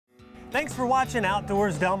Thanks for watching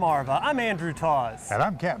Outdoors Delmarva. I'm Andrew Tawes. And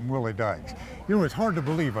I'm Captain Willie Dykes. You know, it's hard to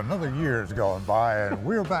believe another year has gone by and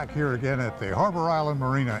we're back here again at the Harbor Island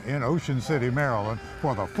Marina in Ocean City, Maryland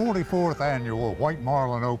for the 44th annual White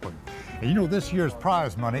Marlin Open. And you know, this year's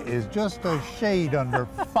prize money is just a shade under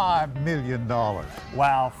 $5 million.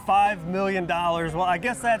 Wow, $5 million. Well, I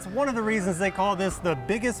guess that's one of the reasons they call this the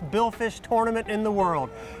biggest billfish tournament in the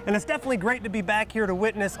world. And it's definitely great to be back here to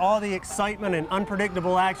witness all the excitement and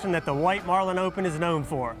unpredictable action that the White Marlin Open is known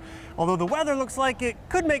for. Although the weather looks like it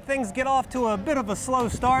could make things get off to a bit of a slow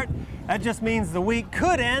start, that just means the week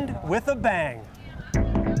could end with a bang.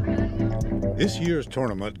 This year's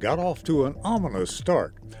tournament got off to an ominous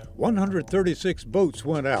start. 136 boats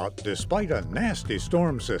went out despite a nasty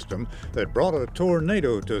storm system that brought a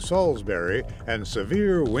tornado to Salisbury and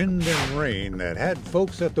severe wind and rain that had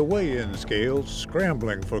folks at the weigh-in scales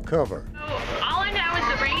scrambling for cover. All I know is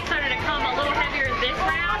the rain started to come a little heavier this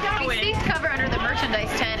round. We ceased cover under the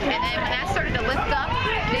merchandise tent, and then when that started to lift up,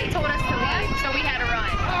 they told us to leave, so we had to run.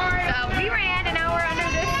 So we ran, and now we're under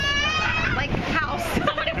this, like, house.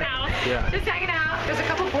 Yeah. Just hanging out. There's a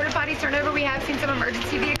couple porta potties turned over. We have seen some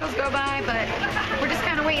emergency vehicles go by, but we're just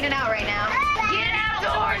kind of waiting it out right now. Get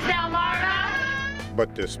outdoors, Delmarva!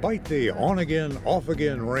 But despite the on-again,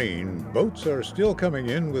 off-again rain, boats are still coming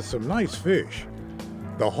in with some nice fish.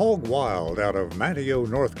 The Hog Wild out of Manteo,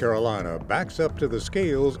 North Carolina backs up to the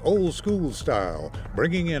scales old school style,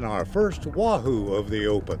 bringing in our first wahoo of the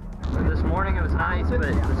Open. This morning it was nice, but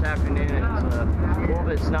this afternoon it was a little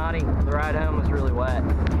bit snotty. The ride home was really wet.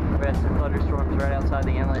 We had some thunderstorms right outside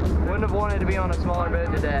the inlet. Wouldn't have wanted to be on a smaller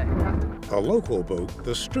boat today. A local boat,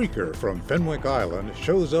 the Streaker from Fenwick Island,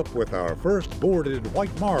 shows up with our first boarded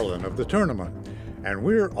white marlin of the tournament. And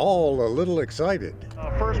we're all a little excited.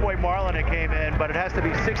 First white marlin that came in, but it has to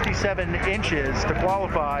be 67 inches to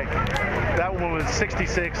qualify. That one was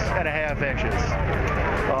 66.5 inches.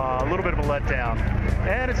 A little bit of a letdown.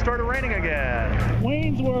 And it started raining again.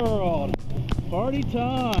 Wayne's World, party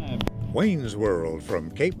time. Wayne's World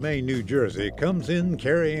from Cape May, New Jersey comes in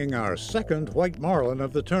carrying our second white marlin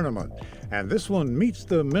of the tournament. And this one meets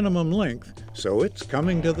the minimum length, so it's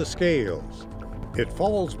coming to the scales. It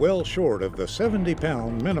falls well short of the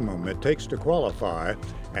 70-pound minimum it takes to qualify,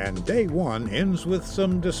 and day one ends with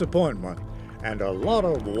some disappointment and a lot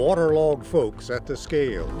of waterlogged folks at the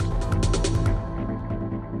scales.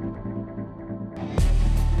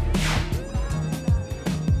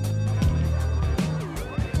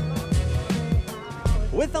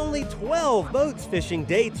 With only 12 boats fishing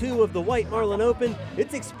day two of the White Marlin Open,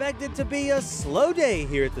 it's expected to be a slow day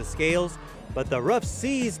here at the scales. But the rough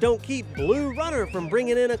seas don't keep Blue Runner from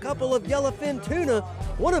bringing in a couple of yellowfin tuna,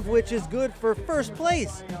 one of which is good for first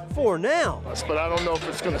place for now. But I don't know if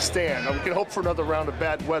it's going to stand. We can hope for another round of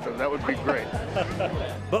bad weather. That would be great.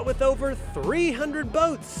 But with over 300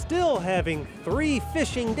 boats still having 3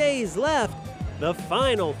 fishing days left, the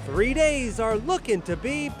final 3 days are looking to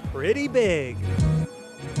be pretty big.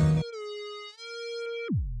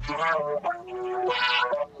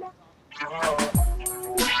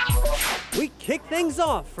 We kick things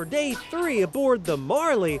off for day 3 aboard the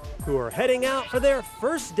Marlin, who are heading out for their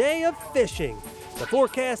first day of fishing. The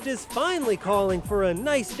forecast is finally calling for a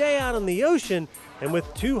nice day out on the ocean, and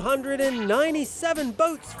with 297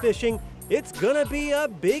 boats fishing, it's gonna be a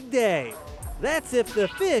big day. That's if the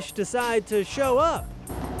fish decide to show up.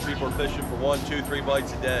 People are fishing for 1, 2, 3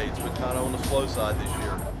 bites a day. It's been kind of on the slow side this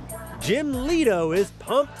year. Jim Lido is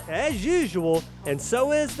pumped as usual, and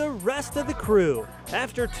so is the rest of the crew.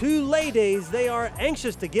 After 2 lay days, they are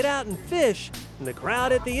anxious to get out and fish, and the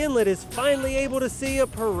crowd at the inlet is finally able to see a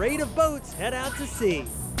parade of boats head out to sea.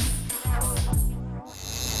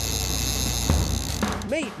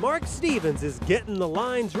 Mate Mark Stevens is getting the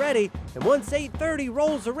lines ready, and once 8:30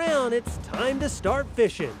 rolls around, it's time to start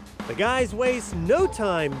fishing. The guys waste no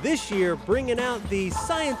time this year bringing out the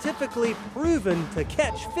scientifically proven to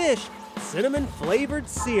catch fish cinnamon-flavored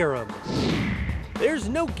serum. There's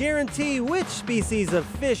no guarantee which species of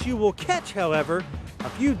fish you will catch, however. A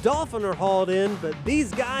few dolphin are hauled in, but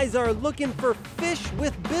these guys are looking for fish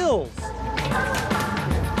with bills.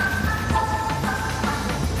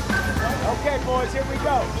 Okay, boys, here we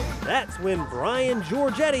go. That's when Brian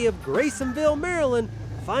Giorgetti of Graysonville, Maryland,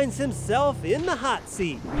 finds himself in the hot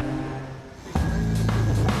seat.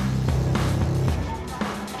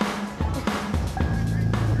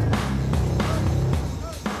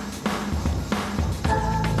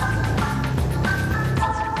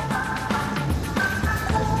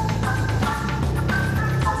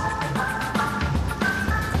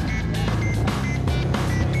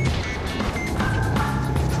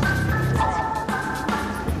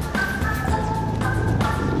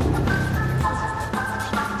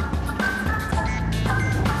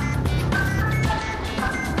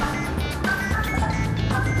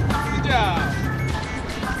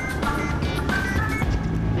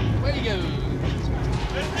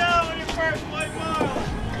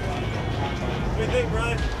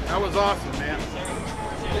 run? That was awesome, man.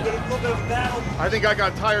 A little bit of battle. I think I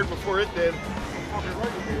got tired before it did.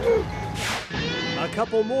 A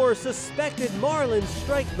couple more suspected marlins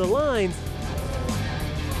strike the lines.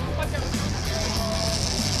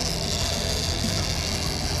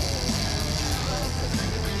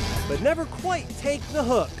 But never quite take the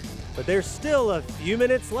hook. But there's still a few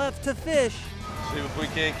minutes left to fish. See if we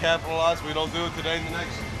can't capitalize. We don't do it today. In the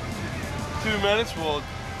next 2 minutes, we'll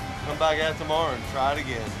come back out tomorrow and try it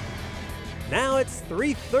again. Now it's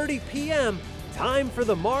 3:30 p.m. Time for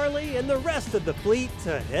the Marley and the rest of the fleet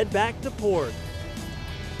to head back to port.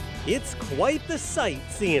 It's quite the sight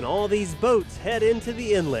seeing all these boats head into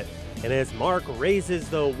the inlet. And as Mark raises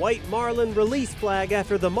the white marlin release flag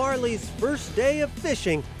after the Marley's first day of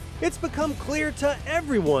fishing, it's become clear to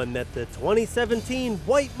everyone that the 2017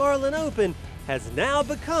 White Marlin Open has now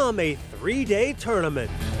become a 3-day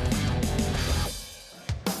tournament.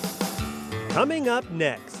 Coming up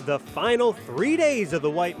next, the final 3 days of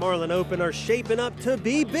the White Marlin Open are shaping up to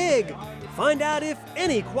be big. Find out if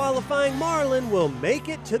any qualifying marlin will make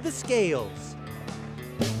it to the scales.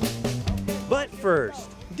 But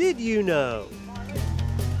first, did you know?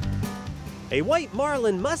 A white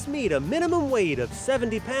marlin must meet a minimum weight of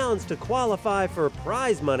 70 pounds to qualify for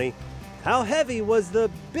prize money. How heavy was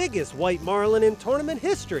the biggest white marlin in tournament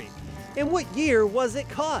history? And what year was it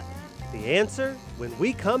caught? The answer when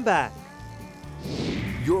we come back.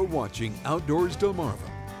 You're watching Outdoors Delmarva,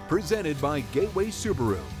 presented by Gateway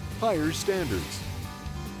Subaru, Higher Standards.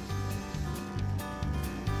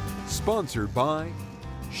 Sponsored by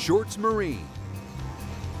Shorts Marine.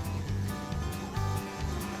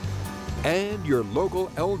 And your local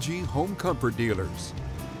LG home comfort dealers.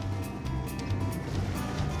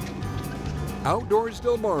 Outdoors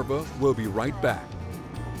Delmarva will be right back.